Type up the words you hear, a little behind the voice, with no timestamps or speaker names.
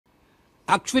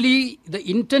actually the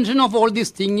intention of all this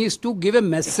thing is to give a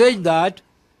message that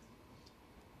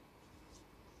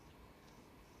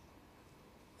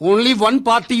only one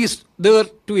party is there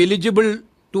to eligible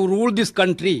to rule this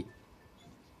country.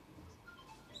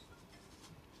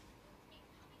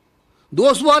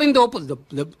 Those who are in the opposite,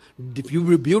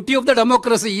 the beauty of the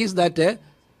democracy is that a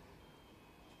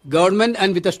government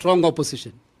and with a strong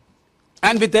opposition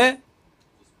and with a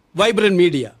vibrant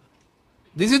media.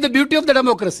 This is the beauty of the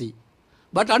democracy.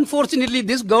 But unfortunately,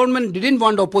 this government didn't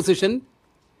want opposition,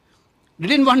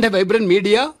 didn't want a vibrant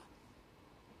media,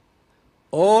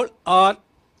 all are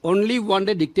only want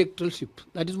a dictatorship.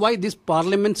 That is why this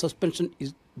parliament suspension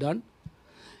is done.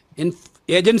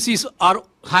 Agencies are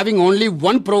having only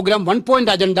one program, one point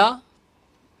agenda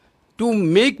to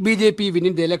make BJP win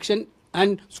in the election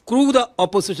and screw the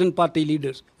opposition party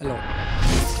leaders alone.